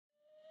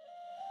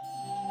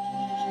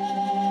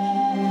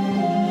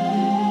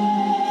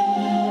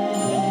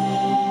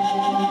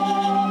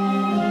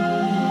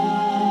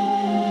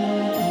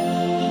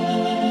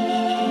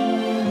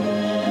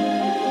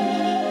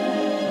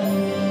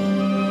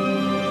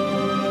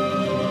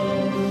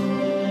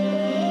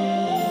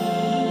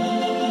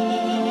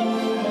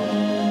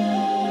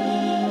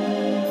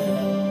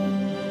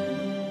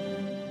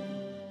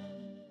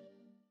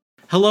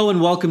Hello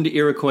and welcome to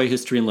Iroquois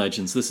History and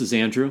Legends. This is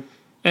Andrew.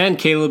 And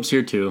Caleb's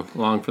here too,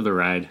 along for the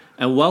ride.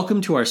 And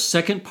welcome to our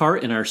second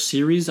part in our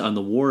series on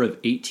the War of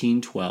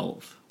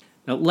 1812.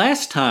 Now,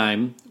 last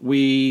time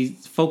we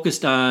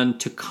focused on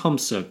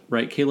Tecumseh,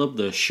 right, Caleb,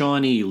 the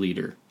Shawnee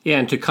leader. Yeah,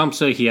 and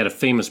Tecumseh, he had a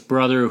famous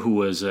brother who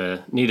was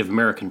a Native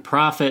American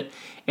prophet,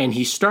 and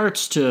he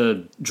starts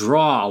to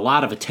draw a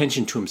lot of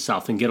attention to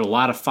himself and get a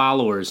lot of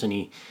followers, and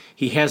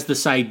he has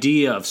this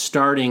idea of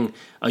starting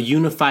a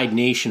unified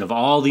nation of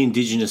all the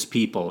indigenous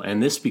people,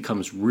 and this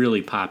becomes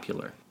really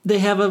popular. They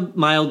have a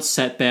mild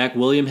setback.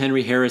 William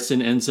Henry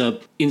Harrison ends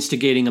up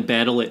instigating a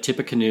battle at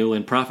Tippecanoe,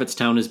 and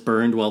Prophetstown is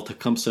burned while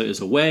Tecumseh is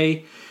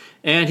away.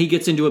 And he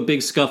gets into a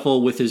big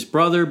scuffle with his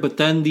brother, but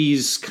then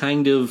these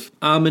kind of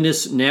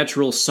ominous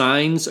natural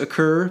signs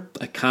occur.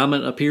 A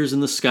comet appears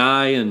in the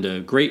sky, and a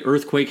great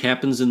earthquake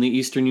happens in the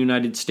eastern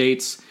United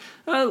States.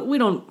 We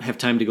don't have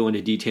time to go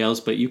into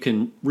details, but you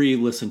can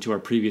re-listen to our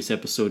previous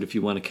episode if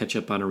you want to catch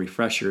up on a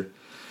refresher.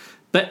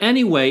 But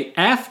anyway,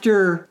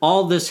 after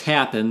all this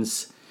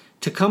happens,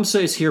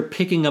 Tecumseh is here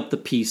picking up the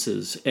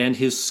pieces, and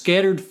his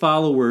scattered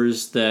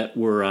followers that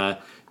were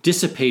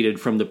dissipated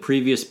from the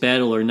previous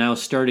battle are now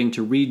starting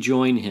to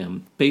rejoin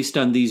him. Based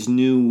on these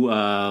new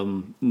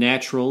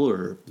natural,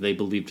 or they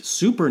believed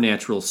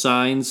supernatural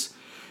signs,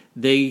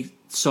 they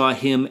saw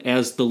him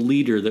as the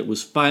leader that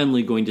was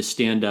finally going to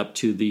stand up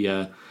to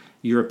the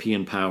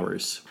European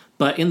powers.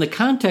 But in the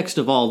context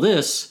of all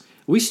this,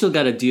 we still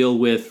got to deal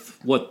with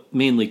what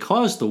mainly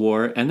caused the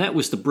war, and that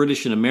was the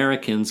British and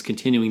Americans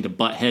continuing to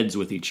butt heads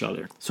with each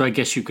other. So I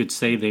guess you could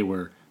say they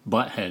were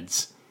butt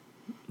heads.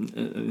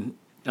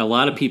 A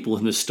lot of people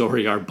in this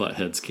story are butt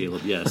heads,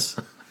 Caleb, yes.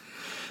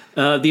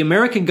 The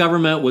American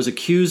government was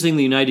accusing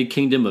the United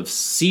Kingdom of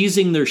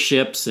seizing their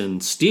ships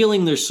and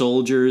stealing their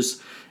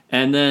soldiers,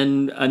 and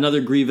then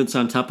another grievance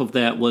on top of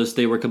that was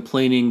they were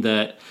complaining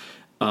that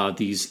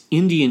these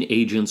Indian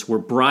agents were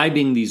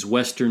bribing these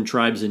Western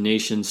tribes and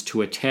nations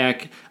to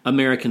attack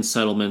American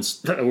settlements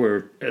that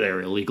were there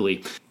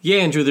illegally. Yeah,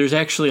 Andrew, there's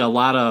actually a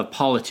lot of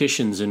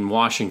politicians in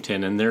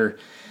Washington, and they're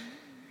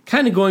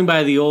kind of going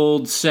by the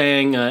old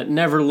saying,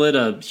 never let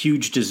a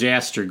huge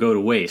disaster go to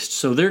waste.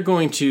 So they're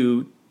going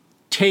to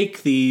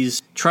take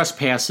these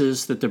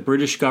trespasses that the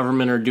British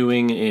government are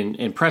doing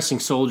in pressing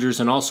soldiers,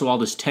 and also all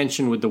this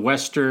tension with the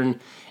Western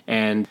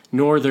and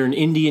Northern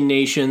Indian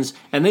nations,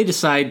 and they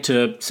decide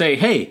to say,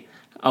 hey,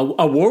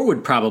 a war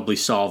would probably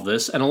solve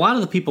this. And a lot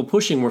of the people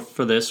pushing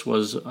for this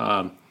was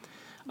a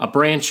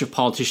branch of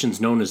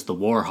politicians known as the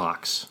War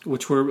Hawks,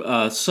 which were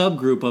a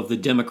subgroup of the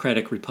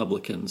Democratic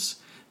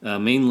Republicans,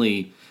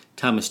 mainly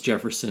Thomas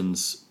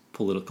Jefferson's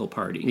political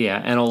party.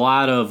 Yeah, and a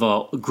lot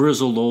of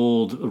grizzled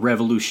old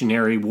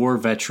Revolutionary War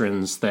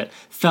veterans that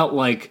felt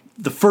like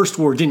the first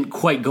war didn't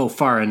quite go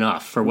far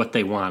enough for what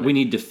they wanted. We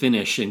need to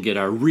finish and get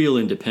our real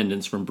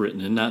independence from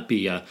Britain and not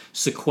be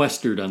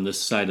sequestered on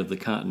this side of the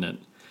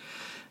continent.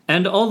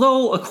 And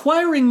although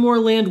acquiring more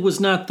land was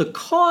not the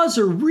cause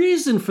or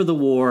reason for the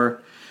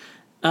war,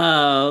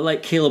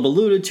 like Caleb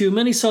alluded to,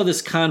 many saw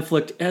this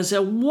conflict as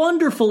a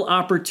wonderful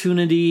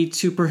opportunity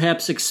to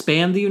perhaps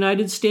expand the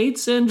United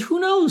States and, who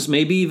knows,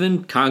 maybe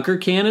even conquer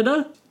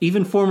Canada.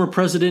 Even former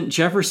President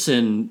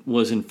Jefferson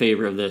was in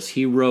favor of this.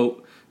 He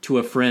wrote to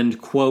a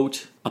friend,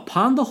 quote,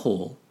 "Upon the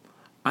whole,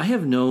 I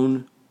have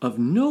known of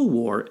no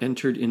war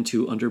entered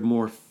into under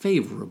more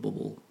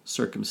favorable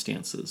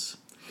circumstances.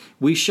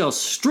 We shall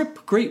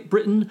strip Great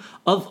Britain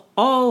of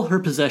all her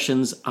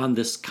possessions on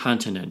this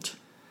continent."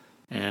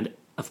 And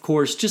of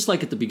course, just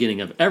like at the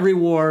beginning of every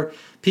war,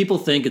 people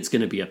think it's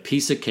going to be a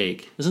piece of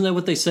cake. Isn't that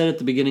what they said at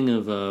the beginning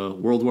of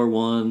World War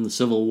I, the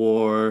Civil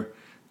War,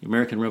 the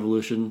American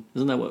Revolution?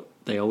 Isn't that what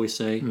they always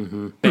say?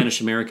 Mm-hmm.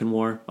 Spanish-American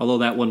War, although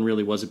that one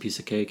really was a piece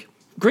of cake.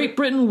 Great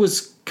Britain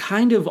was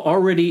kind of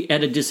already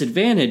at a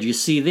disadvantage. You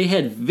see, they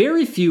had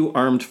very few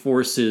armed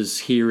forces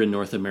here in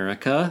North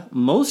America.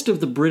 Most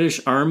of the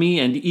British Army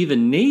and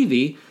even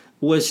Navy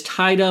was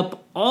tied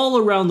up all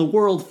around the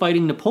world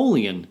fighting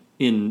Napoleon,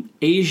 in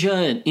Asia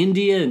and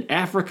India and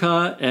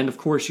Africa and, of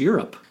course,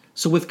 Europe.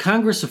 So with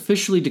Congress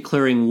officially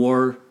declaring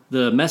war,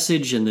 the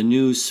message and the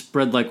news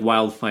spread like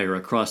wildfire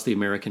across the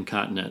American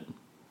continent.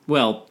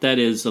 Well, that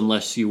is,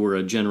 unless you were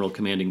a general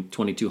commanding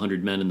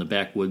 2,200 men in the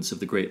backwoods of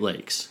the Great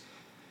Lakes.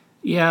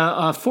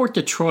 Yeah, Fort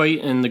Detroit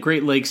and the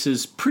Great Lakes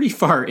is pretty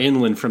far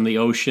inland from the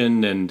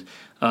ocean, and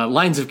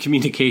lines of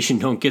communication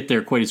don't get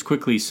there quite as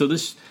quickly, so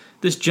this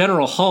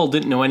General Hull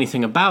didn't know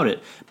anything about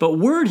it. But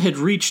word had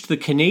reached the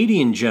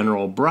Canadian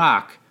General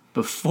Brock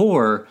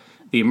before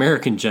the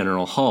American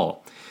General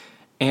Hull.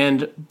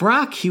 And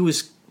Brock, he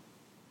was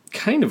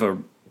kind of a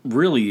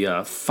really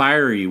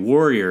fiery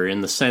warrior in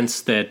the sense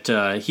that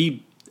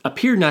he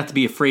appeared not to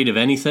be afraid of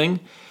anything,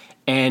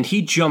 and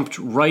he jumped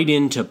right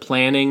into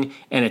planning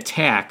an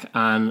attack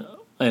on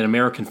an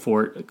American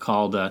fort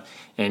called,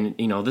 and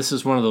you know, this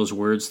is one of those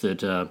words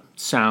that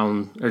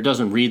sound, or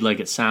doesn't read like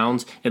it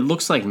sounds. It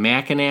looks like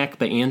Mackinac,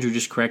 but Andrew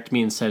just corrected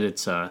me and said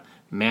it's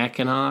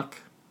Mackinac.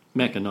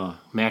 Mackinac.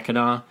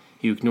 Mackinac.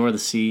 You ignore the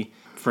C.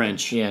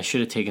 French. Yeah, I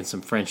should have taken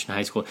some French in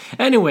high school.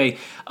 Anyway,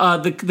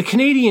 the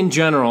Canadian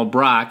general,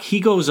 Brock, he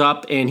goes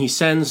up and he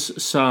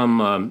sends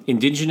some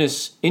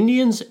indigenous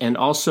Indians and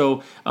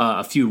also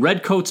a few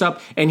redcoats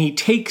up, and he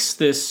takes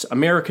this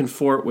American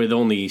fort with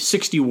only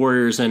 60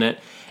 warriors in it,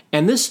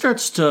 and this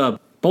starts to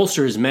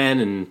bolster his men,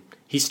 and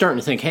he's starting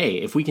to think, hey,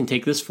 if we can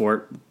take this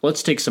fort,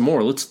 let's take some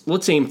more.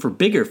 Let's aim for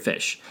bigger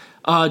fish.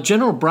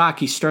 General Brock,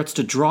 he starts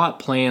to draw up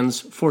plans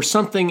for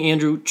something,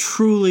 Andrew,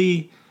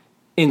 truly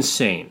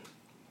insane.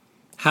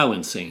 How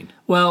insane?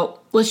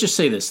 Well, let's just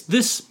say this.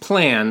 This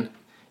plan,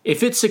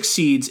 if it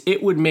succeeds,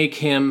 it would make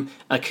him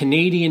a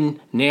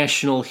Canadian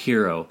national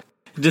hero.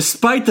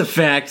 Despite the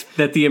fact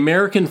that the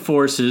American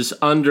forces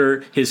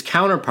under his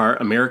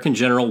counterpart, American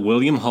General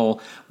William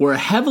Hull, were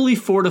heavily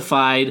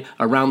fortified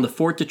around the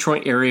Fort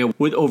Detroit area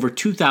with over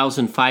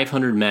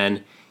 2,500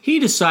 men, he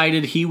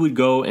decided he would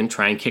go and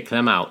try and kick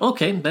them out.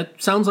 Okay,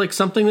 that sounds like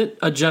something that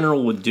a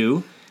general would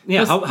do.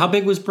 Yeah, how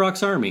big was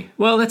Brock's army?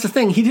 Well, that's the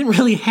thing. He didn't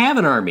really have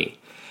an army.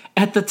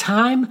 At the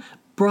time,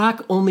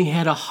 Brock only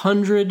had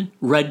 100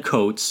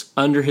 redcoats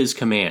under his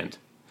command.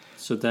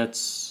 So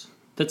that's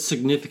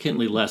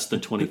significantly less than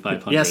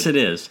 2,500. Yes, it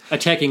is.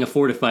 Attacking a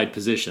fortified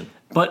position.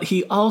 But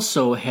he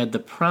also had the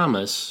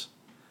promise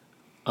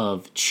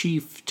of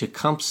Chief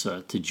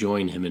Tecumseh to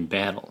join him in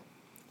battle.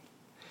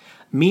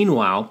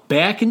 Meanwhile,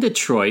 back in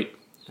Detroit,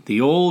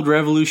 the old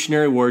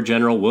Revolutionary War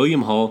general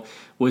William Hull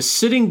was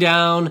sitting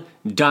down,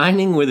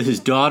 dining with his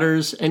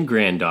daughters and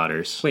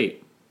granddaughters.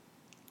 Wait,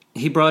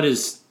 he brought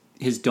his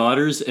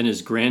daughters and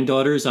his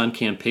granddaughters on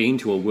campaign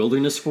to a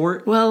wilderness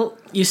fort? Well,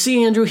 you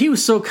see, Andrew, he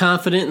was so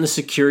confident in the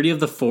security of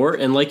the fort,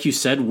 and like you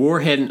said,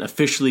 war hadn't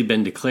officially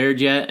been declared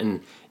yet,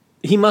 and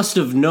he must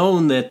have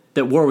known that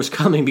war was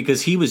coming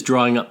because he was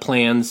drawing up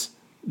plans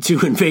to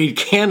invade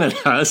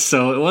Canada,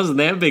 so it wasn't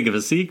that big of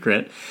a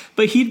secret.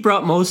 But he'd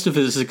brought most of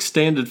his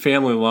extended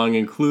family along,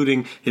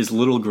 including his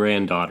little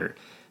granddaughter.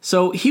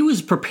 So he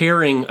was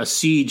preparing a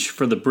siege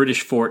for the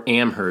British Fort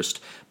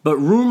Amherst, but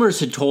rumors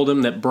had told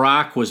him that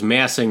Brock was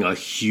massing a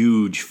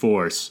huge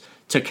force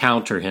to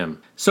counter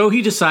him. So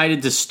he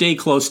decided to stay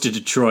close to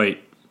Detroit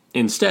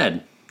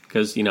instead,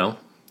 because, you know,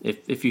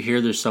 if you hear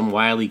there's some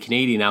wily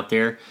Canadian out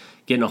there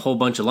getting a whole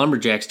bunch of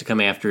lumberjacks to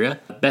come after you,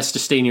 best to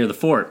stay near the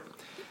fort.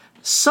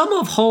 Some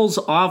of Hull's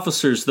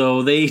officers,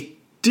 though, they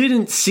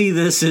didn't see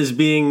this as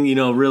being, you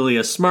know, really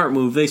a smart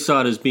move. They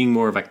saw it as being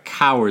more of a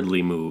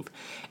cowardly move.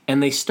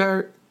 And they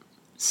start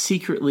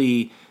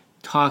secretly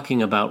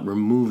talking about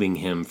removing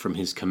him from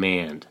his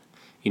command.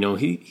 You know,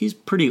 he's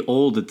pretty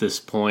old at this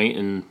point,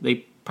 and they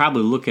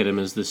probably look at him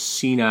as this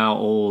senile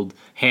old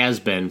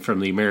has-been from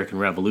the American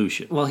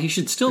Revolution. Well, he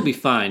should still be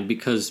fine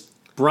because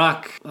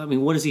Brock, I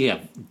mean, what does he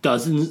have?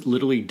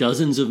 Literally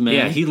dozens of men?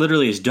 Yeah, he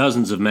literally has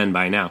dozens of men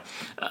by now.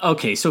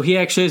 Okay, so he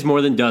actually has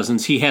more than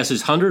dozens. He has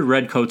his 100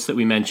 redcoats that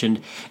we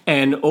mentioned,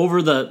 and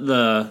over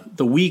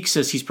the weeks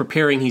as he's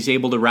preparing, he's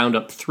able to round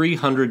up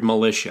 300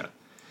 militia.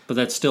 But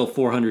that's still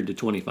 400 to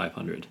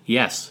 2,500.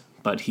 Yes,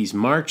 but he's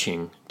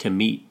marching to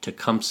meet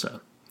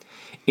Tecumseh.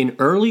 In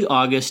early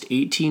August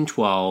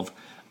 1812,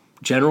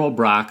 General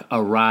Brock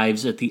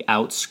arrives at the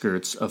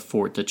outskirts of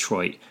Fort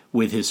Detroit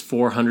with his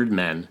 400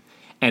 men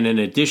and an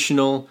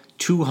additional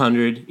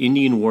 200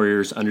 Indian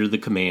warriors under the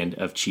command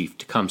of Chief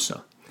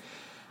Tecumseh.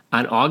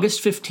 On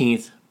August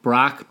 15th,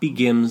 Brock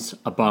begins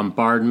a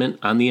bombardment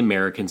on the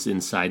Americans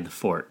inside the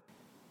fort.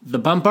 The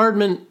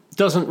bombardment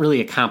doesn't really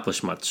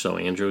accomplish much, so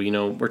Andrew, you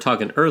know, we're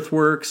talking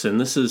earthworks,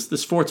 and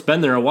this fort's been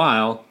there a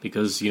while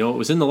because, you know, it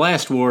was in the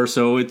last war,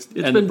 so it's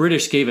been. The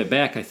British gave it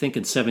back, I think,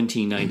 in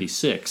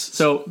 1796.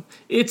 So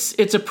it's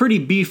a pretty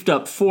beefed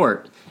up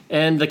fort,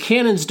 and the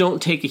cannons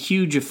don't take a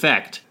huge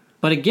effect.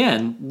 But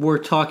again, we're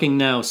talking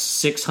now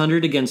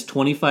 600 against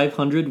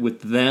 2,500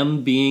 with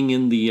them being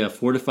in the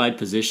fortified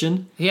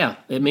position. Yeah,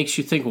 it makes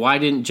you think, why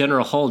didn't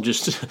General Hull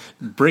just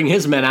bring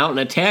his men out and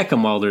attack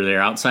them while they're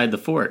there outside the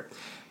fort?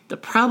 The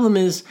problem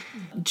is,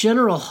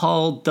 General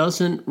Hull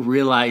doesn't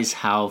realize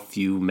how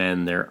few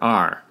men there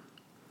are.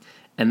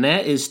 And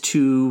that is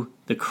to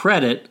the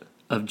credit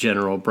of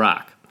General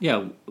Brock.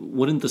 Yeah,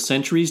 wouldn't the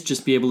sentries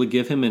just be able to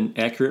give him an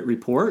accurate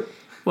report?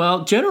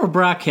 Well, General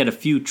Brock had a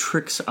few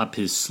tricks up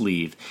his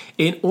sleeve.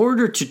 In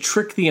order to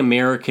trick the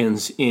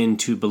Americans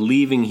into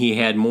believing he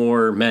had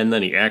more men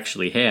than he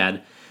actually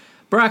had,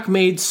 Brock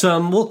made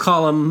some, we'll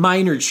call them,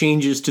 minor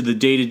changes to the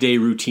day-to-day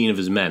routine of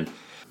his men.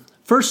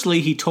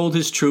 Firstly, he told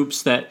his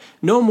troops that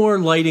no more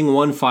lighting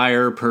one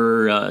fire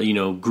per,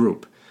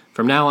 group.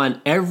 From now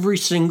on, every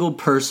single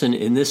person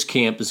in this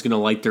camp is going to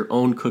light their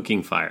own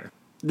cooking fire.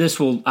 This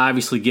will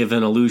obviously give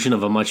an illusion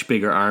of a much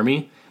bigger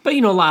army. But,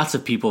 you know, lots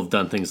of people have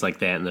done things like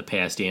that in the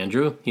past,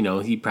 Andrew. You know,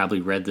 he probably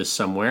read this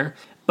somewhere.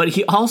 But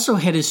he also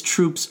had his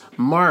troops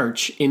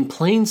march in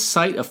plain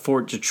sight of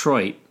Fort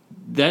Detroit.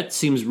 That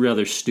seems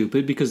rather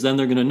stupid because then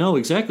they're going to know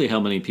exactly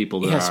how many people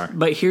there are.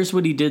 But here's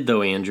what he did,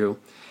 though, Andrew.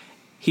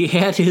 He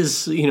had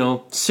his,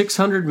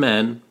 600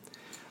 men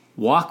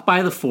walk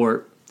by the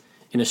fort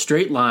in a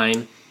straight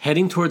line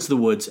heading towards the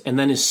woods, and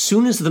then as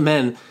soon as the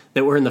men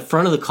that were in the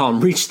front of the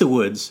column reached the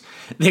woods,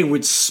 they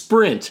would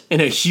sprint in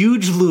a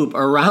huge loop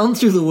around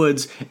through the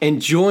woods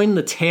and join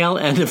the tail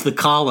end of the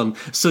column,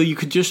 so you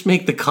could just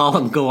make the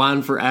column go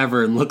on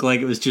forever and look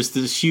like it was just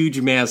this huge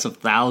mass of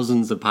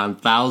thousands upon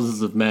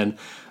thousands of men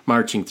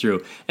marching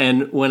through.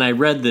 And when I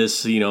read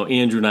this,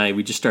 Andrew and I,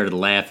 we just started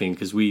laughing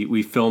because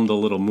we filmed a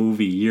little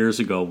movie years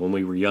ago when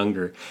we were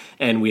younger,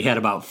 and we had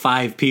about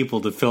 5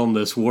 people to film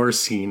this war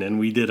scene, and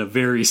we did a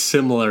very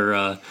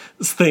similar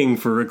thing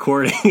for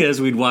recording. As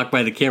we'd walk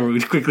by the camera,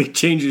 we'd quickly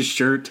change his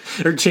shirt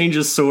or change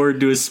his sword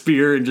to a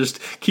spear and just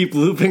keep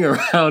looping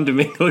around to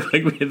make it look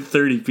like we had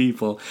 30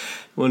 people,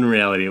 when in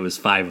reality it was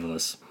 5 of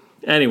us.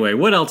 Anyway,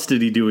 what else did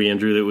he do,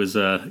 Andrew, that was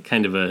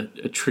kind of a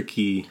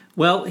tricky...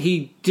 Well,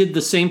 he did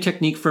the same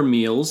technique for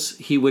meals.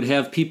 He would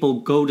have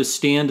people go to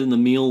stand in the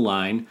meal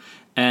line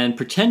and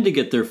pretend to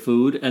get their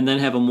food, and then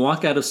have them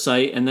walk out of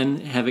sight, and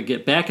then have it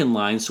get back in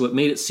line, so it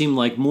made it seem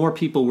like more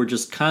people were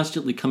just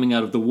constantly coming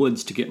out of the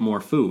woods to get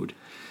more food.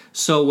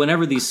 So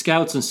whenever these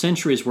scouts and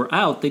sentries were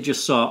out, they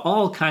just saw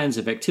all kinds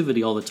of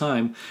activity all the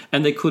time,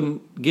 and they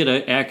couldn't get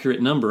an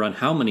accurate number on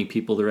how many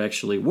people there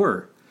actually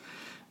were.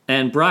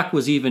 And Brock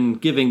was even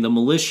giving the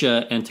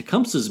militia and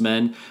Tecumseh's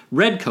men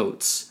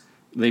redcoats.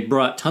 They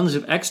brought tons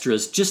of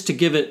extras just to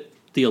give it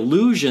the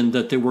illusion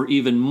that there were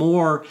even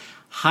more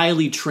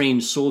highly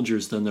trained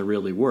soldiers than there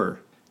really were.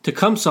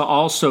 Tecumseh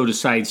also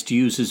decides to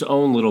use his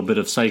own little bit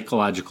of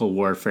psychological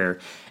warfare.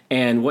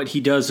 And what he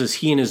does is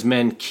he and his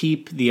men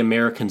keep the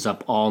Americans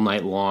up all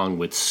night long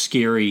with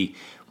scary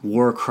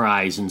war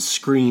cries and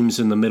screams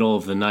in the middle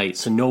of the night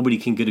so nobody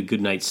can get a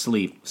good night's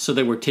sleep. So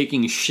they were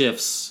taking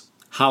shifts,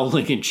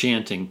 howling and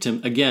chanting, to,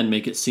 again,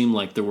 make it seem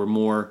like there were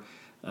more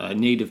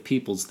native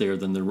peoples there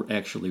than there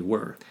actually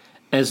were.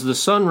 As the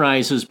sun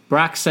rises,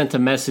 Brock sent a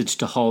message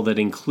to Hull that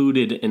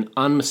included an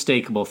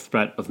unmistakable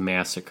threat of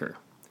massacre.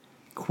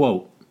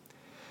 Quote,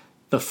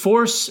 "The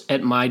force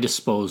at my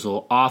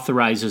disposal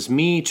authorizes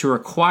me to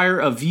require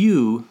of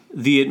you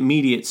the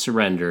immediate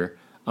surrender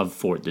of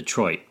Fort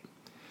Detroit.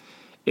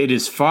 It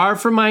is far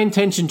from my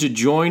intention to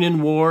join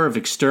in war of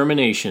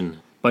extermination,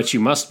 but you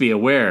must be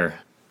aware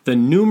the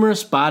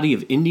numerous body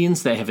of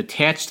Indians that have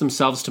attached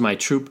themselves to my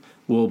troop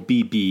will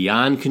be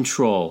beyond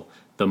control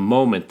the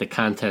moment the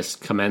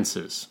contest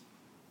commences."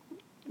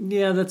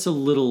 Yeah, that's a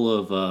little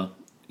of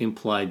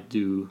implied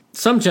do.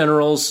 Some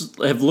generals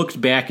have looked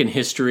back in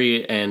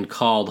history and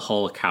called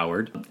Hull a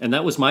coward. And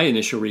that was my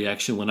initial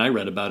reaction when I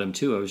read about him,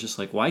 too. I was just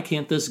like, why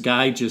can't this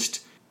guy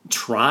just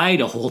try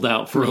to hold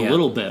out for a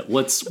little bit?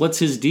 What's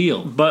his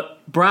deal?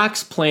 But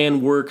Brock's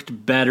plan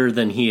worked better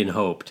than he had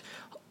hoped.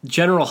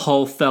 General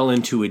Hull fell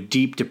into a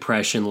deep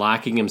depression,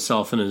 locking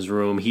himself in his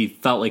room. He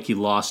felt like he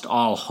lost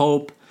all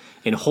hope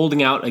in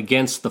holding out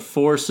against the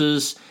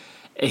forces.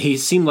 He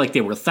seemed like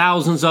there were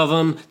thousands of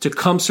them.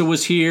 Tecumseh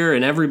was here,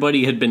 and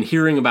everybody had been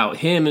hearing about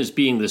him as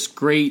being this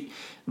great,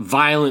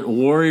 violent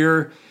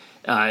warrior.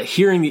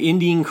 Hearing the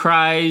Indian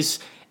cries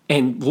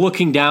and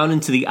looking down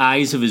into the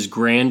eyes of his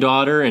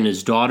granddaughter and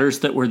his daughters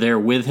that were there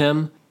with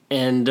him.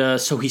 And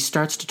so he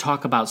starts to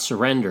talk about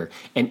surrender.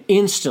 And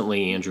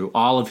instantly, Andrew,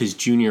 all of his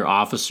junior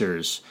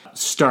officers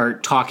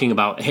start talking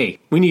about, hey,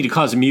 we need to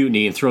cause a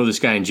mutiny and throw this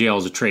guy in jail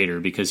as a traitor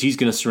because he's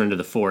going to surrender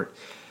the fort.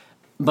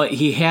 But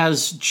he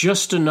has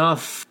just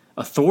enough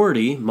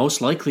authority,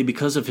 most likely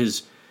because of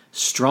his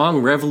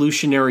strong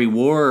Revolutionary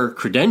War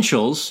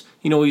credentials.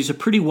 He's a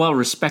pretty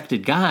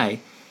well-respected guy.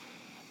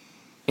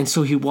 And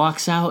so he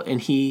walks out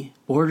and he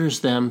orders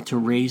them to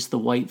raise the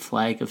white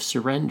flag of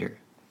surrender.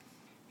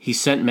 He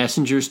sent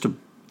messengers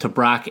to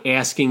Brock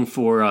asking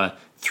for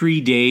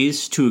 3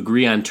 days to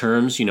agree on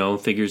terms.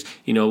 Figures,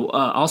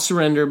 I'll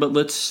surrender, but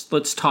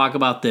let's talk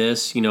about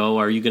this.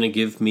 Are you going to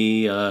give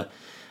me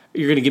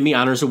you're going to give me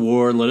honors of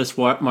war and let us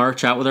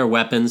march out with our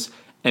weapons?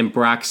 And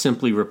Brock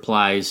simply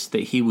replies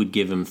that he would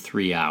give him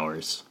 3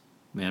 hours.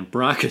 Man,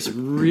 Brock is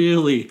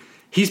really,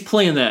 he's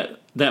playing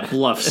that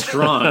bluff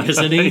strong,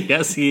 isn't he?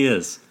 Yes, he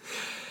is.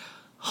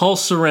 Hull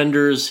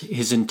surrenders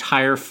his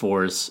entire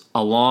force,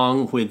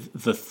 along with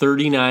the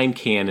 39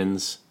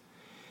 cannons,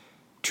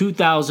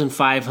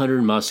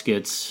 2,500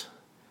 muskets.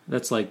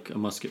 That's like a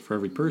musket for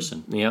every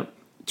person. Yep.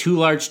 2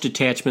 large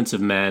detachments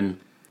of men.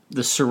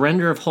 The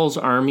surrender of Hull's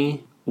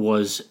army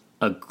was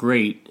a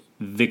great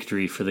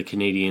victory for the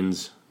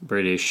Canadians,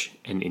 British,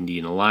 and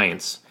Indian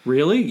alliance.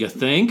 Really? You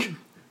think?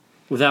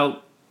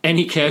 Without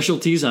any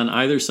casualties on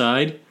either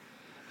side?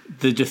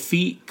 The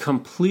defeat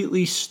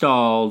completely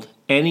stalled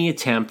any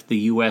attempt the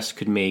U.S.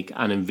 could make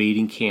on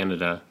invading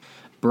Canada.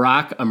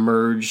 Brock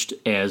emerged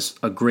as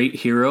a great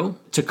hero.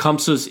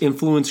 Tecumseh's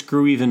influence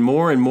grew even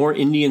more, and more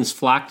Indians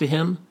flocked to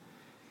him.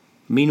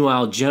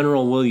 Meanwhile,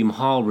 General William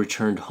Hull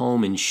returned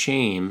home in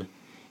shame,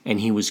 and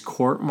he was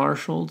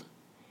court-martialed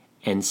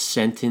and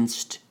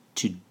sentenced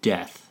to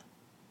death.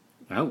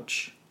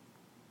 Ouch.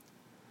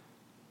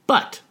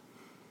 But,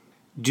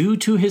 due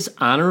to his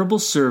honorable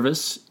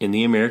service in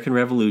the American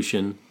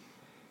Revolution,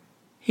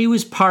 he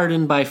was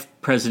pardoned by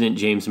President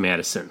James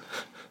Madison.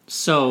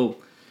 So,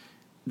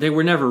 they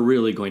were never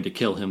really going to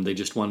kill him. They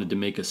just wanted to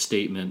make a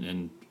statement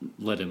and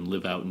let him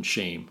live out in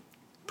shame,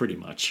 pretty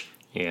much.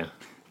 Yeah.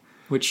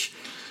 Which,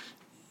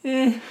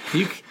 once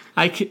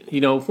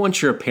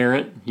you're a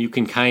parent, you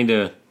can kind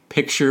of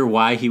picture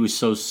why he was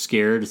so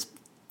scared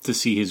to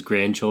see his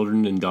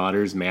grandchildren and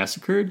daughters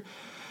massacred.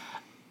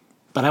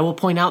 But I will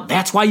point out,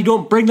 that's why you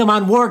don't bring them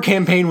on war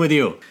campaign with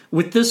you.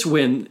 With this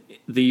win,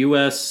 the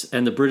U.S.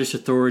 and the British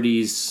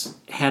authorities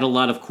had a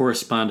lot of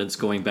correspondence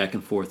going back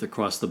and forth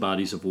across the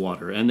bodies of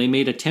water, and they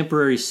made a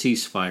temporary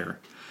ceasefire.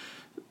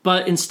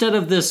 But instead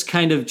of this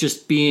kind of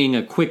just being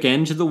a quick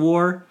end to the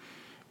war,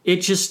 it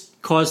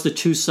just caused the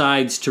two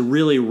sides to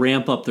really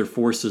ramp up their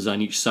forces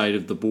on each side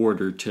of the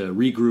border to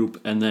regroup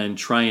and then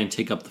try and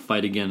take up the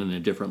fight again in a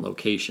different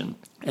location.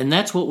 And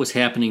that's what was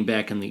happening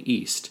back in the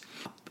East.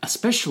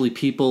 Especially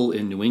people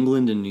in New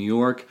England and New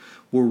York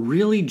were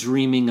really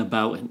dreaming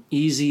about an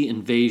easy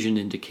invasion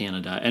into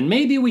Canada. And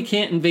maybe we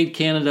can't invade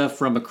Canada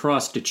from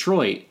across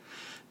Detroit,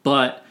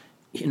 but,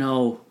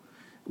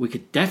 we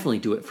could definitely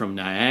do it from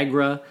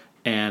Niagara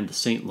and the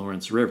St.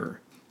 Lawrence River.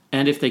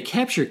 And if they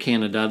capture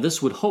Canada,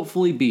 this would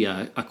hopefully be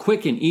a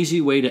quick and easy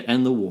way to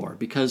end the war,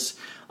 because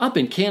up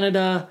in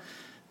Canada,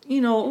 a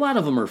lot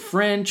of them are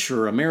French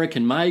or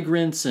American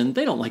migrants, and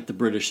they don't like the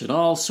British at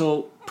all,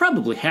 so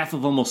probably half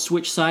of them will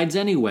switch sides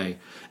anyway.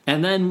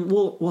 And then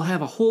we'll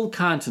have a whole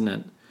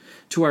continent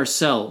to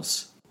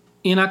ourselves.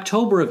 In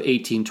October of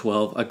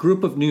 1812, a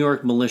group of New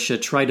York militia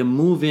tried to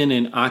move in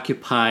and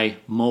occupy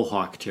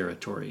Mohawk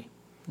territory.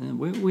 And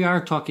we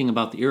are talking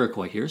about the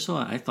Iroquois here, so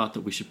I thought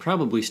that we should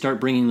probably start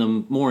bringing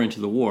them more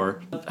into the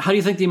war. How do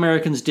you think the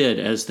Americans did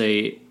as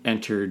they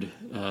entered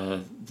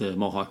the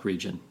Mohawk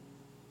region?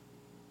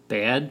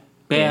 Bad?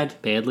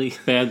 Badly?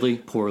 Badly,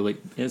 poorly.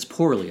 It's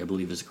poorly, I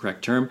believe is the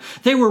correct term.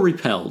 They were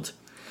repelled.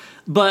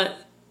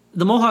 But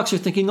the Mohawks are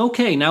thinking,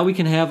 okay, now we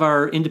can have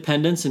our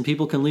independence and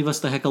people can leave us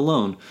the heck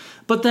alone.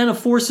 But then a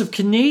force of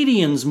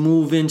Canadians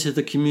move into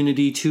the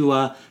community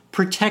to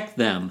protect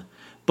them.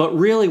 But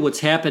really what's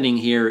happening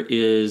here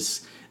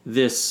is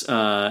this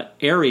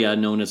area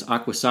known as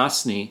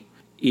Akwesasne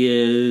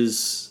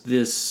is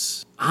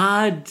this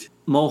odd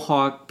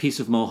piece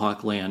of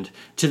Mohawk land.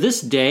 To this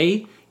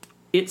day,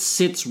 it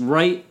sits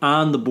right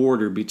on the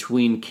border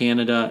between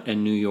Canada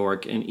and New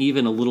York, and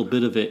even a little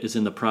bit of it is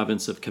in the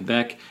province of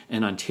Quebec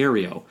and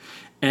Ontario.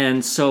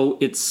 And so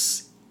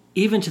it's,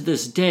 even to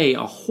this day,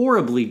 a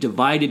horribly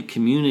divided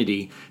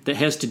community that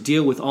has to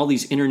deal with all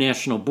these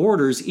international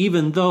borders,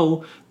 even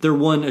though they're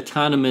one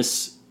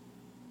autonomous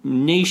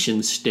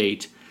nation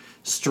state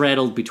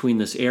straddled between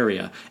this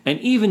area. And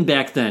even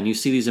back then, you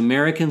see these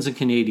Americans and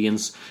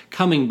Canadians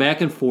coming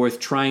back and forth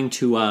trying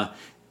to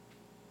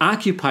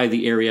occupy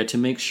the area to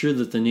make sure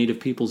that the native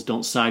peoples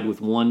don't side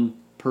with one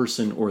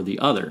person or the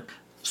other.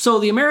 So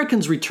the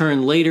Americans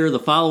return later the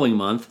following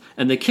month,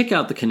 and they kick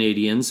out the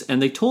Canadians,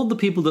 and they told the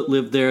people that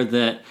lived there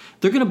that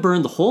they're going to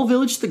burn the whole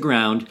village to the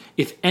ground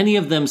if any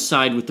of them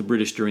side with the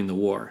British during the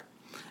war.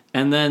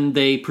 And then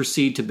they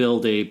proceed to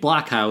build a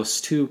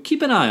blockhouse to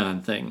keep an eye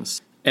on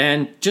things.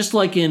 And just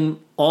like in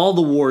all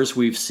the wars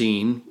we've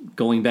seen,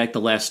 going back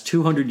the last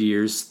 200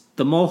 years,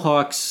 the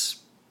Mohawks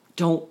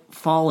don't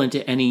fall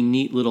into any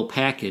neat little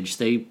package.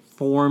 They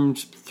formed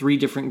three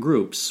different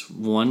groups.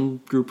 One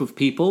group of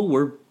people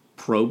were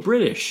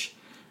pro-British,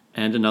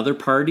 and another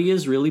party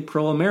is really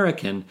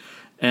pro-American.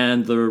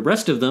 And the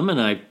rest of them, and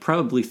I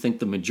probably think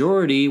the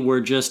majority, were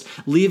just,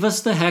 leave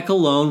us the heck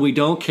alone, we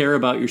don't care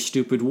about your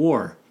stupid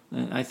war.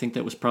 And I think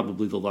that was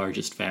probably the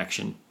largest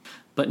faction.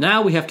 But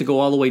now we have to go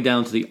all the way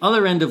down to the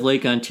other end of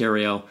Lake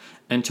Ontario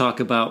and talk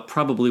about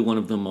probably one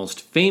of the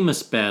most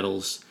famous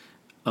battles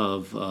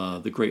of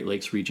the Great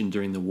Lakes region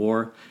during the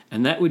war,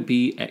 and that would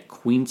be at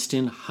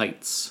Queenston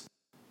Heights.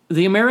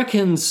 The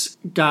Americans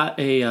got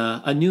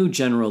a new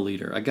general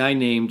leader, a guy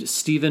named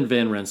Stephen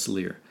Van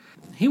Rensselaer.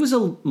 He was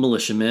a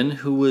militiaman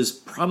who was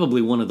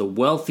probably one of the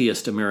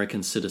wealthiest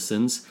American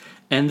citizens,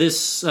 and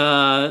this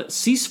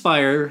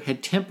ceasefire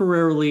had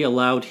temporarily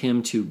allowed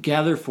him to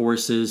gather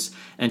forces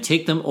and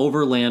take them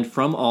overland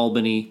from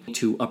Albany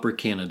to Upper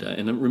Canada.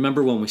 And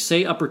remember, when we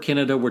say Upper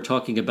Canada, we're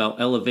talking about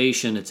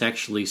elevation. It's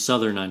actually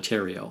southern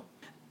Ontario.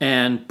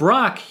 And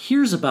Brock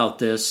hears about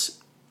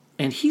this,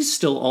 and he's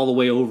still all the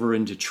way over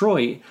in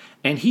Detroit,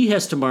 and he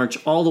has to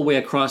march all the way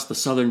across the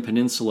southern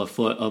peninsula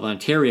foot of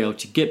Ontario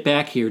to get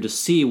back here to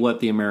see what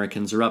the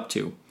Americans are up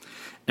to.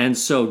 And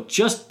so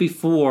just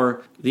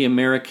before the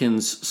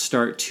Americans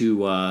start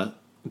to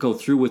go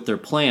through with their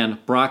plan,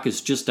 Brock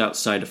is just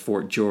outside of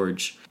Fort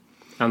George.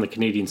 On the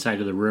Canadian side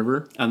of the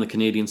river? On the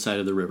Canadian side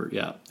of the river,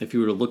 yeah. If you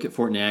were to look at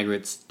Fort Niagara,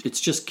 it's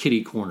just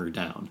kitty corner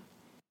down.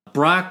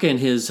 Brock and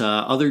his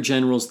other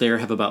generals there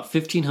have about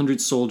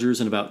 1,500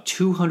 soldiers and about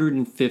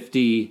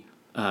 250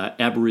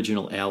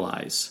 Aboriginal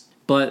allies.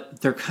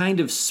 But they're kind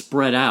of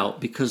spread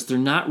out because they're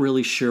not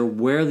really sure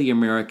where the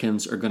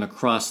Americans are going to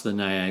cross the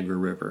Niagara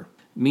River.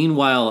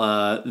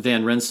 Meanwhile,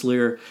 Van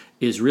Rensselaer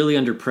is really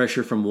under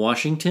pressure from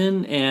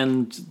Washington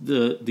and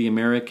the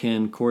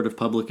American Court of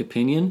Public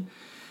Opinion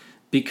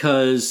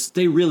because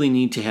they really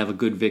need to have a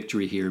good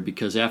victory here,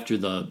 because after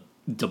the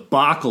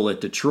debacle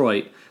at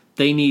Detroit,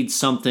 they need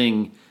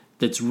something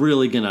that's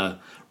really going to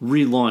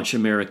relaunch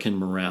American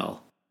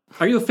morale.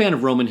 Are you a fan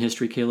of Roman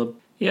history, Caleb?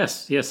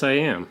 Yes, I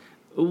am.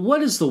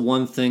 What is the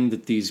one thing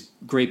that these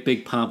great,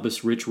 big,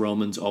 pompous, rich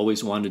Romans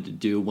always wanted to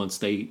do once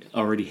they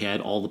already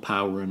had all the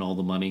power and all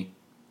the money?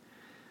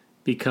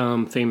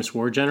 Become famous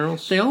war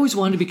generals? They always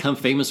wanted to become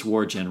famous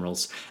war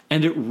generals,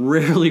 and it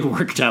rarely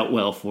worked out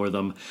well for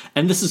them.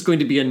 And this is going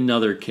to be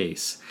another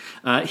case.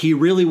 He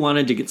really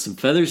wanted to get some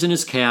feathers in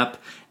his cap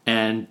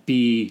and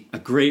be a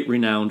great,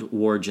 renowned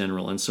war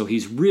general. And so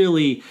he's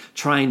really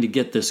trying to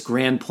get this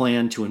grand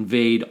plan to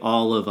invade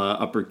all of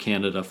Upper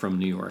Canada from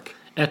New York.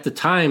 At the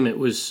time, it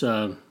was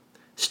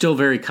still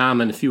very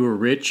common if you were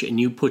rich and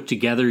you put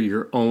together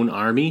your own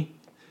army,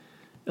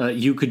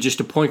 you could just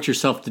appoint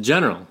yourself the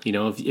general. You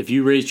know, if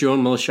you raised your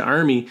own militia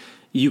army,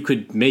 you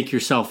could make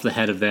yourself the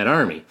head of that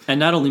army. And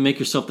not only make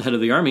yourself the head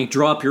of the army,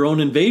 draw up your own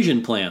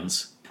invasion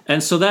plans.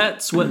 And so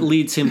that's what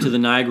leads him to the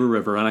Niagara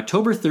River. On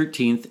October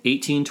 13th,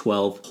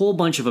 1812, a whole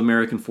bunch of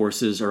American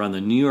forces are on the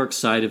New York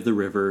side of the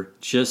river,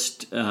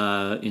 just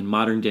in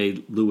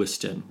modern-day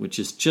Lewiston, which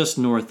is just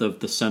north of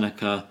the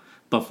Seneca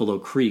Buffalo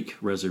Creek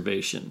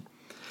Reservation.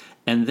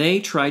 And they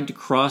tried to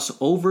cross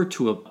over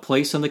to a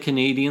place on the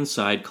Canadian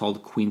side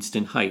called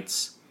Queenston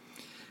Heights.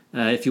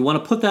 If you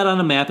want to put that on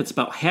a map, it's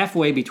about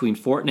halfway between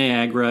Fort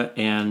Niagara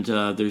and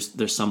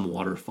there's some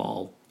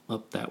waterfall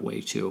up that way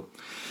too.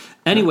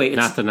 Anyway,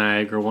 not the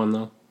Niagara one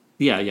though.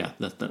 Yeah,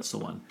 that's the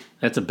one.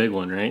 That's a big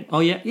one, right? Oh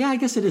yeah, I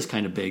guess it is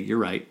kind of big. You're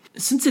right.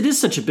 Since it is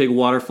such a big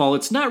waterfall,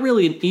 it's not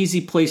really an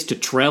easy place to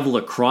travel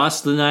across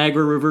the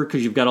Niagara River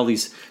because you've got all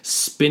these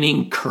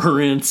spinning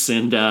currents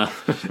and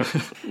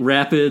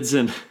rapids.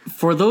 And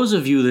for those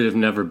of you that have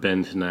never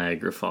been to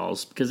Niagara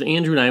Falls, because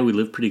Andrew and I, we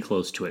live pretty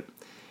close to it,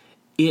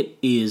 it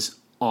is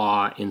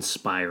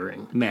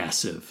awe-inspiring.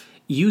 Massive.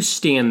 You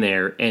stand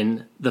there,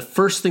 and the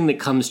first thing that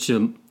comes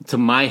to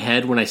my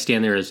head when I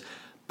stand there is,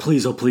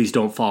 please, oh please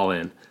don't fall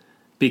in.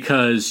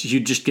 Because you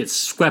just get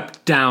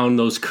swept down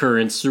those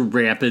currents through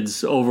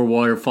rapids, over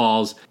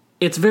waterfalls.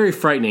 It's very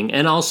frightening.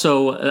 And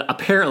also,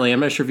 apparently, I'm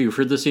not sure if you've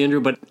heard this,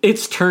 Andrew, but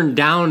it's turned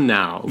down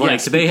now.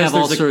 Yes, they have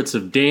all sorts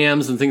of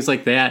dams and things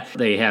like that.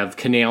 They have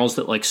canals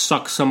that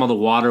suck some of the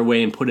water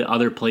away and put it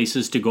other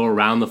places to go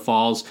around the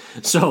falls.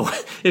 So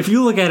if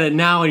you look at it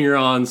now and you're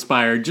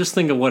awe-inspired, just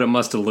think of what it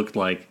must have looked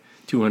like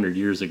 200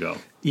 years ago.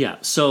 Yeah,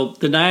 so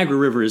the Niagara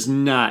River is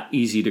not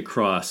easy to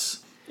cross.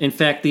 In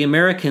fact, the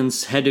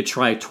Americans had to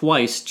try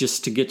twice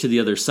just to get to the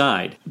other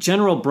side.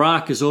 General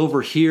Brock is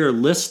over here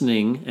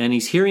listening, and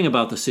he's hearing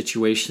about the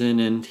situation,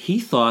 and he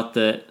thought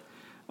that,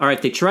 all right,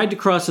 they tried to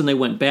cross and they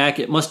went back.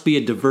 It must be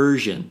a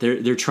diversion.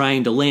 They're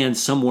trying to land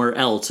somewhere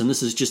else, and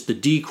this is just the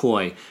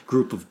decoy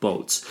group of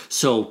boats.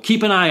 So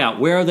keep an eye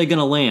out. Where are they going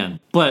to land?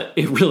 But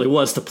it really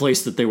was the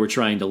place that they were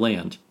trying to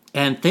land.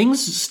 And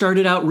things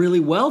started out really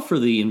well for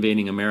the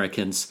invading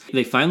Americans.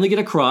 They finally get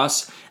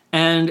across,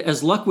 and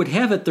as luck would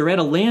have it, they're at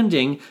a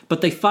landing,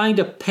 but they find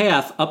a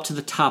path up to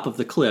the top of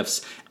the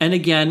cliffs. And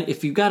again,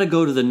 if you've got to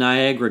go to the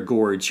Niagara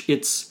Gorge,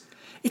 it's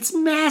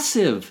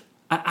massive.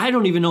 I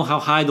don't even know how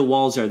high the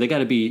walls are. They got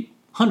to be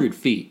 100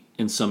 feet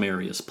in some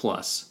areas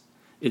plus.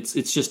 It's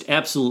just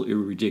absolutely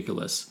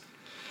ridiculous.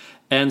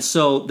 And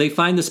so they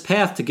find this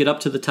path to get up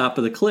to the top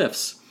of the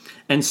cliffs.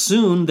 And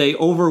soon they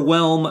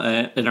overwhelm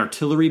an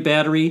artillery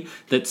battery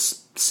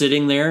that's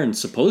sitting there and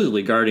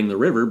supposedly guarding the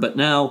river, but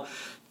now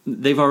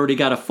they've already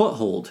got a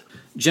foothold.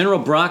 General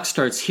Brock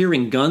starts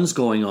hearing guns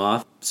going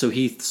off, so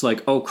he's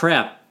like, oh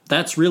crap,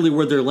 that's really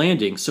where they're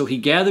landing. So he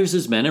gathers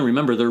his men, and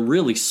remember, they're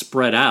really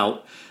spread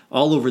out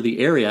all over the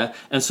area,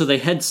 and so they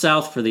head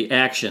south for the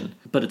action.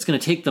 But it's going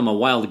to take them a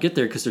while to get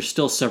there because they're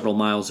still several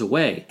miles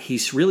away.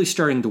 He's really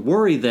starting to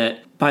worry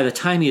that by the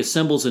time he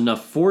assembles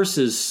enough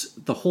forces,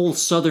 the whole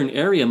southern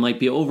area might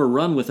be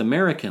overrun with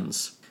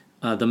Americans.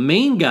 The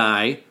main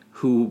guy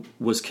who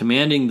was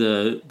commanding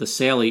the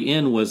sally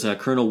in was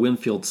Colonel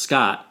Winfield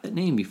Scott. That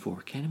name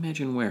before, can't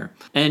imagine where.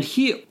 And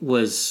he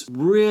was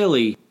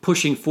really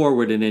pushing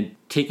forward and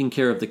taking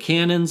care of the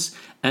cannons,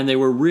 and they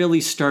were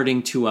really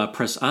starting to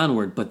press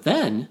onward. But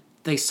then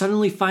they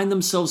suddenly find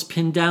themselves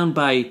pinned down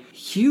by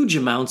huge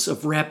amounts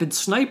of rapid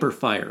sniper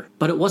fire.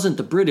 But it wasn't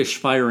the British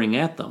firing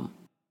at them.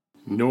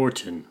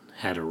 Norton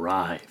had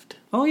arrived.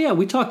 Oh yeah,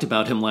 we talked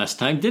about him last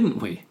time,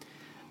 didn't we?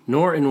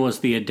 Norton was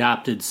the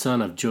adopted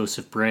son of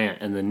Joseph Brant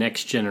and the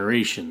next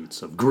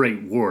generations of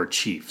great war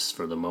chiefs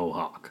for the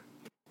Mohawk.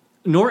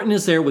 Norton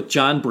is there with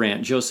John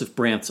Brant, Joseph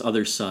Brant's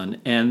other son,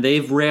 and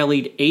they've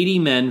rallied 80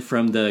 men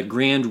from the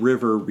Grand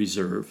River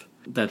Reserve.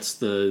 That's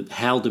the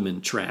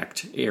Haldimand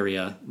Tract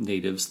area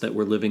natives that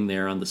were living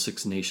there on the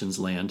Six Nations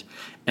land.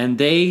 And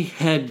they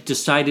had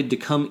decided to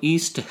come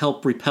east to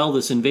help repel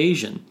this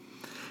invasion.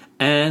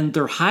 And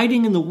they're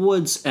hiding in the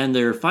woods, and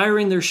they're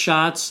firing their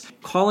shots,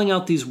 calling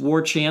out these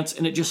war chants,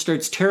 and it just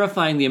starts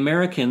terrifying the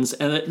Americans,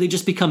 and they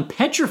just become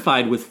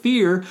petrified with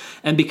fear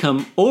and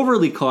become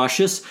overly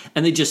cautious,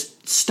 and they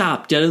just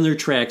stop dead in their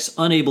tracks,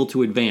 unable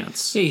to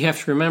advance. Yeah, you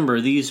have to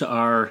remember, these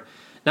are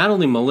not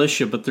only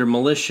militia, but they're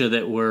militia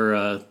that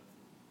were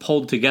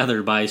pulled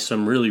together by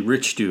some really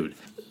rich dude.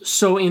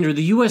 So, Andrew,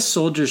 the U.S.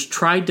 soldiers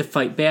tried to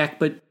fight back,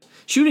 but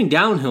shooting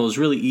downhill is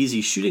really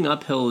easy. Shooting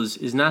uphill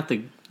is not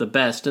the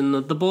best, and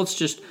the bullets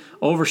just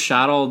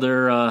overshot all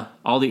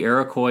the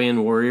Iroquois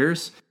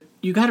warriors.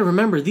 You got to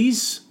remember,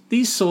 these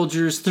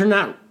soldiers, they're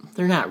not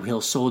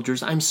real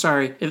soldiers. I'm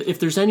sorry. If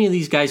there's any of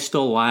these guys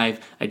still alive,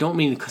 I don't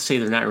mean to say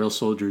they're not real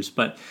soldiers,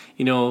 but,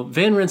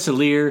 Van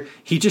Rensselaer,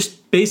 he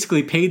just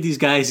basically paid these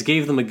guys,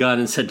 gave them a gun,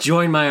 and said,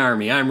 join my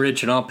army. I'm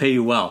rich and I'll pay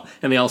you well.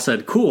 And they all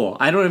said, cool,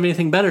 I don't have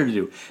anything better to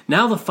do.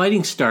 Now the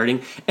fighting's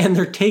starting, and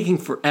they're taking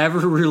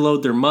forever to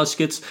reload their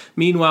muskets.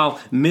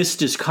 Meanwhile,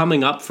 mist is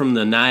coming up from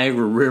the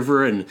Niagara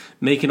River and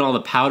making all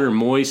the powder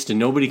moist, and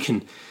nobody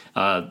can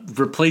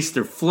replace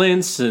their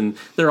flints, and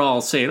they're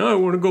all saying, I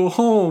want to go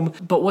home.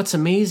 But what's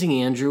amazing,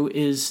 Andrew,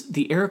 is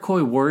the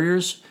Iroquois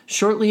warriors,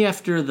 shortly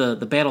after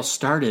the battle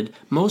started,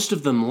 most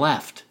of them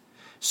left.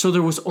 So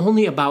there was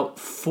only about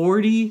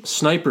 40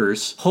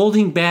 snipers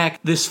holding back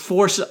this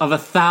force of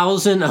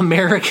 1,000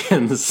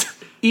 Americans.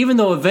 Even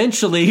though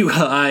eventually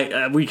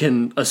we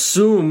can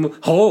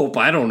hope,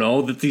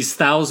 that these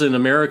 1,000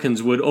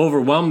 Americans would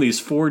overwhelm these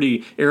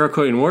 40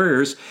 Iroquois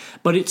warriors,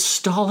 but it's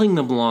stalling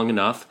them long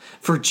enough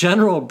for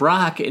General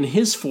Brock and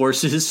his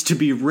forces to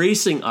be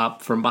racing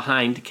up from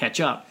behind to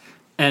catch up.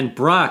 And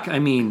Brock,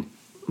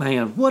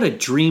 man, what a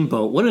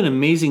dreamboat. What an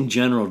amazing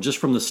general, just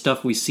from the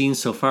stuff we've seen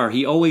so far.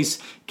 He always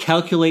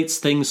calculates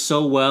things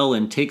so well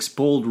and takes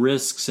bold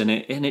risks, and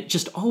it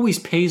just always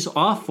pays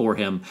off for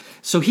him.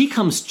 So he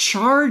comes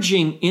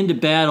charging into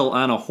battle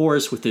on a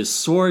horse with his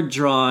sword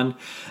drawn,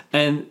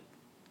 and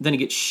then he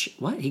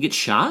gets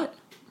shot?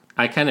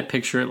 I kind of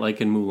picture it like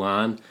in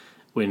Mulan,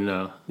 when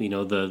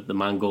the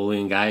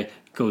Mongolian guy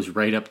goes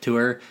right up to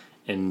her,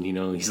 and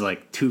he's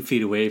like 2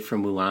 feet away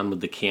from Mulan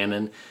with the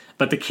cannon,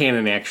 but the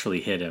cannon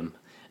actually hit him.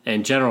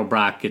 And General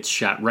Brock gets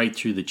shot right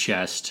through the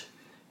chest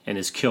and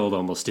is killed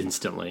almost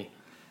instantly.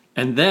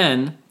 And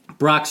then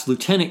Brock's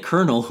lieutenant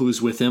colonel,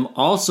 who's with him,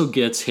 also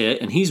gets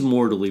hit, and he's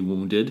mortally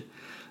wounded.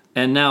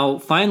 And now,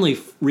 finally,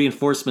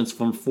 reinforcements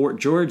from Fort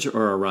George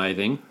are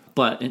arriving.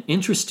 But an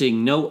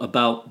interesting note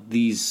about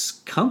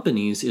these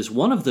companies is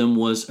one of them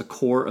was a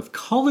corps of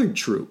colored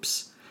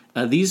troops.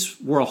 These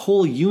were a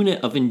whole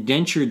unit of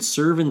indentured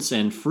servants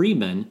and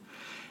freemen.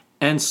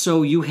 And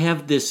so you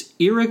have this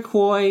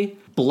Iroquois,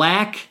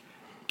 black,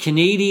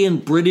 Canadian,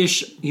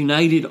 British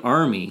United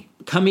Army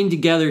coming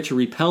together to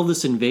repel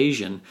this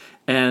invasion,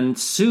 and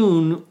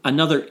soon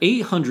another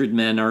 800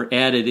 men are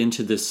added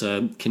into this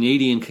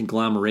Canadian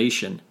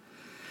conglomeration.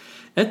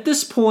 At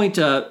this point,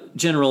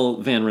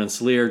 General Van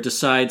Rensselaer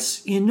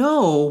decides,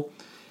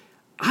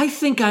 I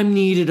think I'm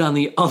needed on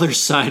the other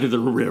side of the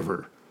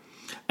river.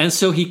 And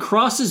so he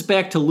crosses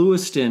back to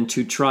Lewiston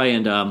to try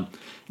and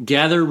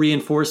gather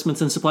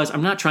reinforcements and supplies.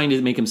 I'm not trying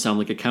to make him sound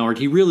like a coward.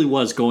 He really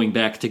was going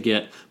back to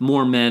get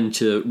more men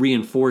to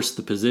reinforce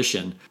the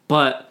position.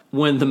 But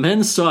when the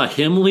men saw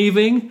him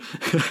leaving,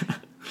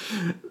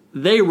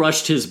 they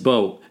rushed his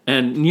boat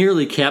and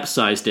nearly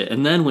capsized it.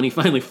 And then when he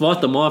finally fought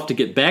them off to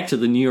get back to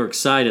the New York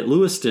side at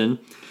Lewiston,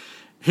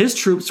 his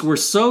troops were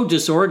so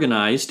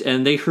disorganized,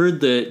 and they heard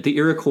the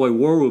Iroquois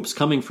war whoops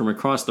coming from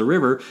across the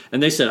river,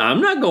 and they said,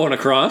 I'm not going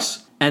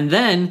across. And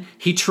then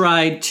he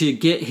tried to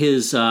get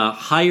his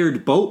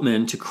hired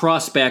boatmen to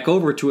cross back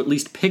over to at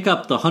least pick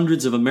up the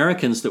hundreds of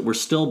Americans that were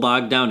still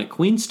bogged down at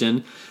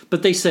Queenston.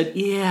 But they said,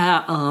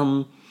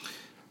 we're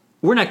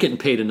not getting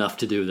paid enough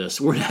to do this.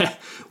 We're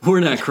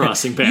not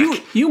crossing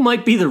back. You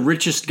might be the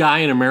richest guy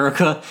in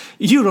America.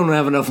 You don't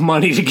have enough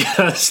money to get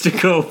us to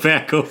go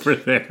back over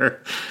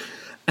there.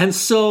 And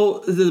so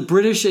the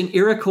British and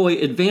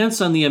Iroquois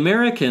advance on the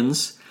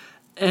Americans.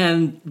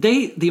 And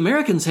the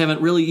Americans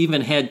haven't really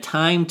even had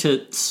time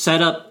to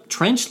set up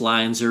trench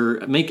lines or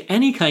make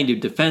any kind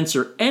of defense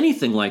or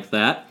anything like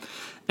that.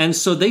 And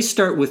so they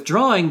start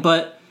withdrawing,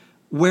 but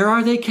where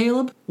are they,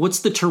 Caleb? What's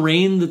the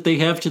terrain that they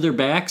have to their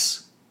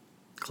backs?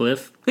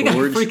 Cliff,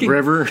 gorge,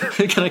 river.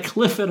 They got a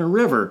cliff and a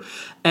river.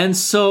 And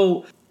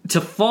so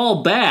to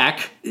fall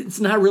back, it's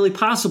not really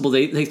possible.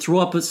 They throw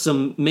up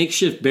some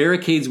makeshift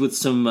barricades with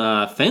some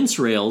fence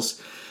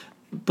rails.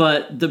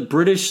 But the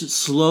British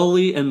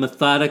slowly and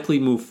methodically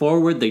move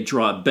forward. They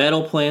draw up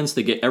battle plans.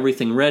 They get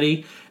everything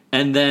ready.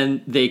 And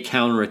then they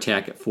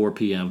counterattack at 4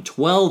 p.m.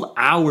 12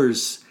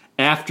 hours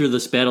after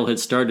this battle had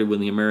started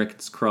when the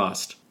Americans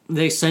crossed.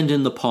 They send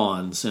in the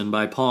pawns. And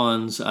by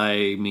pawns,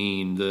 I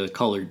mean the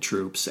colored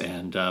troops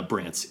and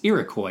Brant's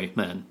Iroquois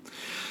men.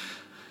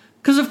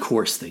 Because of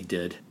course they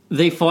did.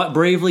 They fought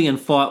bravely and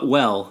fought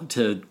well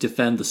to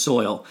defend the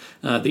soil.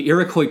 The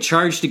Iroquois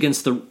charged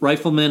against the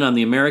riflemen on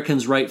the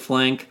Americans' right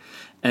flank.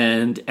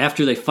 And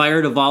after they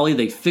fired a volley,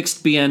 they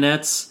fixed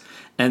bayonets,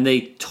 and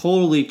they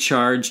totally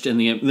charged, and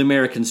the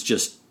Americans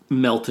just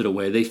melted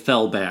away. They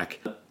fell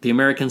back. The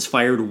Americans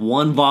fired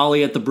one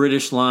volley at the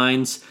British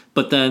lines,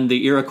 but then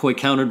the Iroquois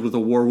countered with a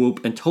war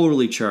whoop and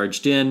totally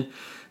charged in.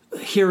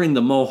 Hearing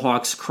the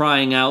Mohawks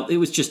crying out, it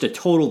was just a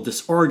total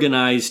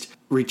disorganized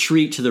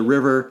retreat to the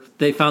river.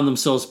 They found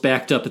themselves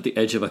backed up at the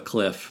edge of a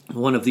cliff.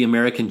 One of the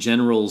American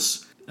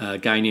generals A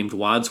guy named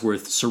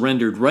Wadsworth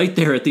surrendered right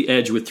there at the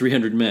edge with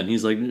 300 men.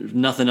 He's like,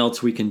 nothing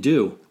else we can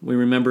do. We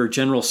remember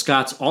General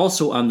Scott's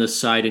also on this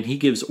side, and he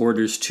gives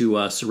orders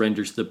to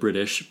surrender to the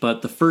British.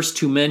 But the first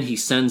 2 men he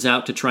sends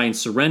out to try and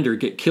surrender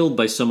get killed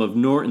by some of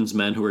Norton's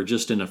men who are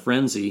just in a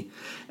frenzy.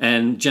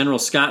 And General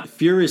Scott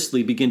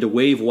furiously begin to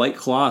wave white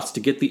cloths to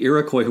get the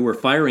Iroquois who are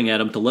firing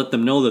at him to let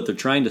them know that they're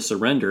trying to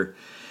surrender.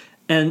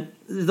 And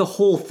the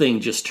whole thing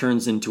just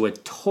turns into a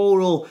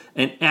total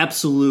and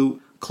absolute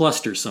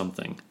cluster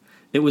something.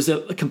 It was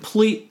a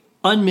complete,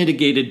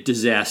 unmitigated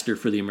disaster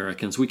for the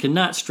Americans. We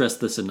cannot stress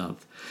this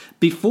enough.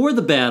 Before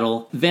the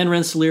battle, Van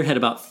Rensselaer had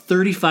about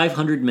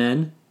 3,500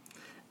 men,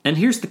 and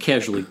here's the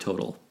casualty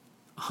total.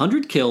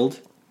 100 killed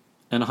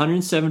and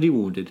 170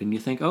 wounded. And you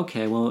think,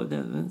 okay, well,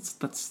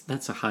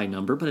 that's a high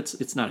number, but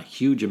it's not a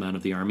huge amount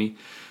of the army.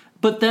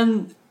 But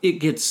then it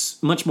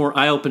gets much more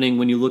eye-opening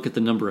when you look at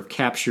the number of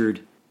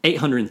captured,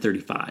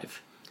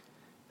 835.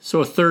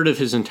 So a third of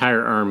his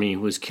entire army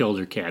was killed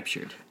or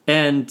captured.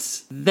 And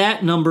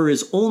that number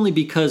is only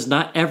because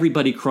not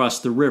everybody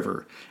crossed the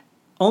river.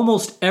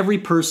 Almost every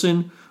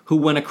person who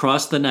went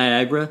across the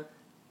Niagara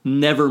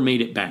never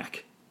made it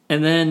back.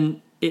 And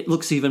then it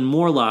looks even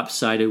more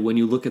lopsided when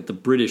you look at the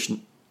British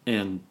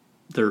and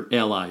their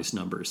allies'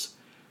 numbers.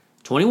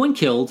 21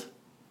 killed,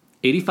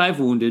 85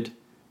 wounded,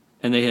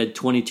 and they had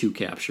 22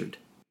 captured.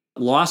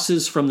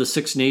 Losses from the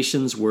Six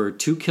Nations were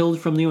 2 killed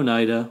from the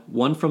Oneida,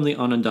 1 from the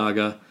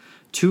Onondaga,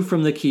 2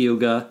 from the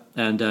Cayuga,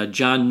 and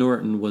John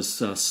Norton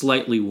was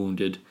slightly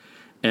wounded,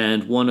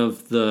 and one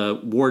of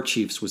the war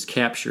chiefs was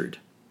captured.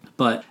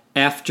 But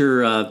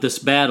after this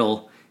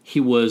battle, he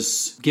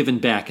was given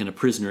back in a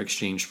prisoner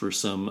exchange for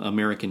some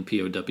American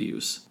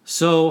POWs.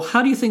 So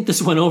how do you think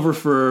this went over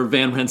for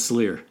Van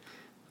Rensselaer?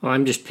 Well,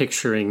 I'm just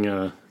picturing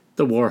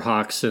the war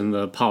hawks and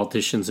the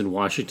politicians in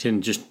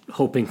Washington just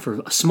hoping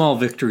for a small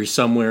victory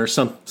somewhere,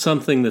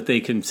 something that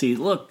they can see,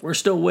 look, we're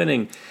still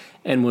winning.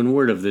 And when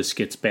word of this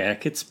gets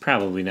back, it's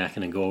probably not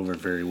going to go over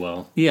very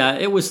well. Yeah,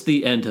 it was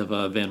the end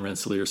of Van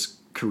Rensselaer's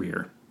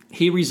career.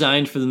 He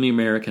resigned from the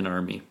American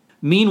Army.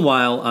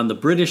 Meanwhile, on the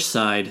British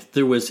side,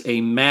 there was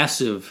a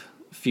massive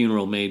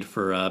funeral made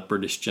for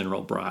British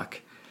General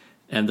Brock.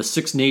 And the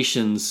Six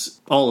Nations,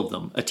 all of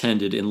them,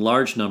 attended in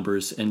large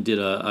numbers and did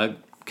a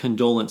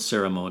condolence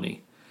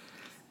ceremony.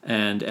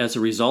 And as a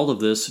result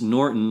of this,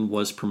 Norton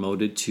was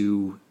promoted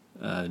to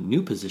a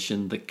new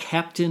position, the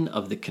captain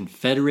of the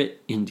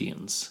Confederate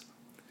Indians.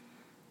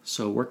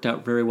 So it worked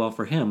out very well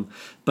for him.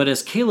 But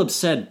as Caleb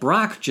said,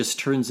 Brock just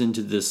turns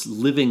into this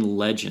living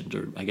legend,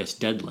 or I guess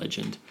dead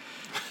legend.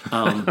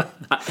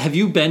 Have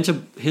you been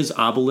to his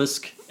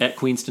obelisk at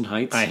Queenston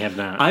Heights? I have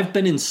not. I've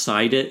been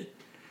inside it.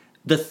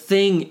 The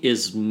thing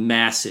is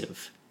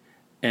massive.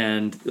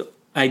 And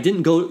I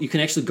didn't go, you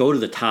can actually go to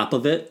the top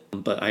of it,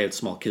 but I had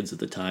small kids at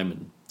the time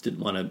and didn't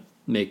want to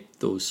make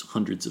those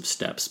hundreds of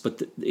steps.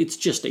 But it's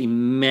just a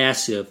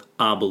massive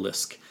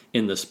obelisk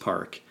in this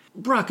park.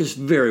 Brock is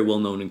very well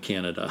known in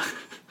Canada.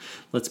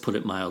 Let's put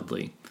it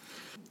mildly.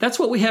 That's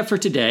what we have for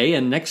today,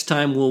 and next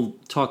time we'll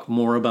talk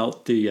more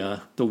about the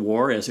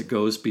war as it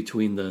goes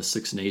between the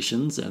Six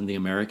Nations and the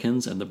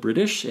Americans and the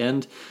British,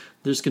 and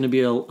there's going to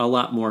be a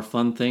lot more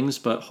fun things,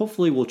 but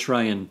hopefully we'll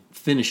try and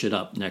finish it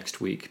up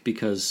next week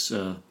because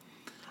a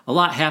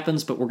lot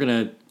happens, but we're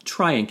going to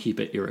try and keep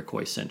it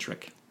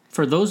Iroquois-centric.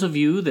 For those of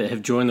you that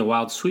have joined the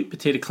Wild Sweet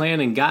Potato Clan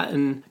and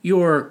gotten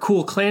your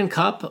cool clan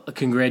cup,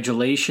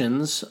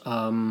 congratulations.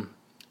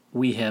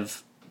 We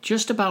have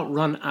just about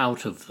run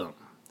out of them.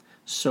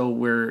 So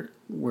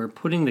we're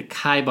putting the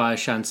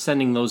kibosh on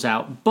sending those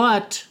out.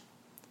 But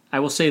I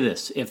will say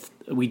this, if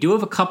we do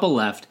have a couple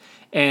left,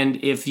 and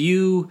if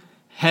you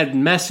had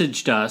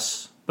messaged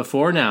us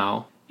before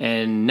now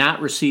and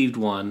not received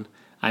one,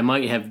 I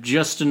might have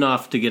just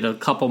enough to get a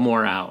couple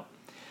more out.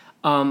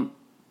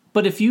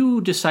 But if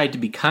you decide to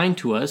be kind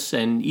to us,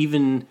 and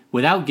even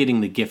without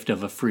getting the gift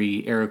of a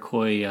free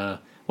Iroquois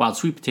Wild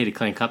Sweet Potato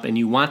Clan Cup, and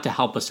you want to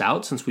help us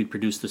out since we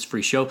produce this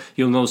free show,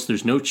 you'll notice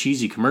there's no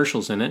cheesy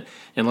commercials in it,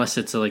 unless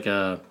it's like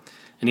an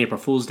April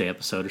Fool's Day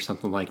episode or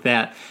something like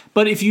that.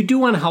 But if you do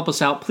want to help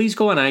us out, please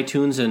go on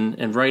iTunes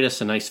and write us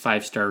a nice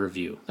 5-star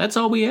review. That's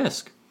all we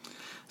ask.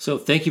 So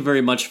thank you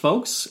very much,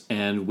 folks,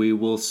 and we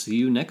will see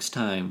you next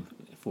time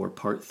for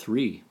part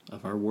 3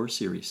 of our war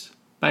series.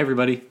 Bye,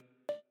 everybody.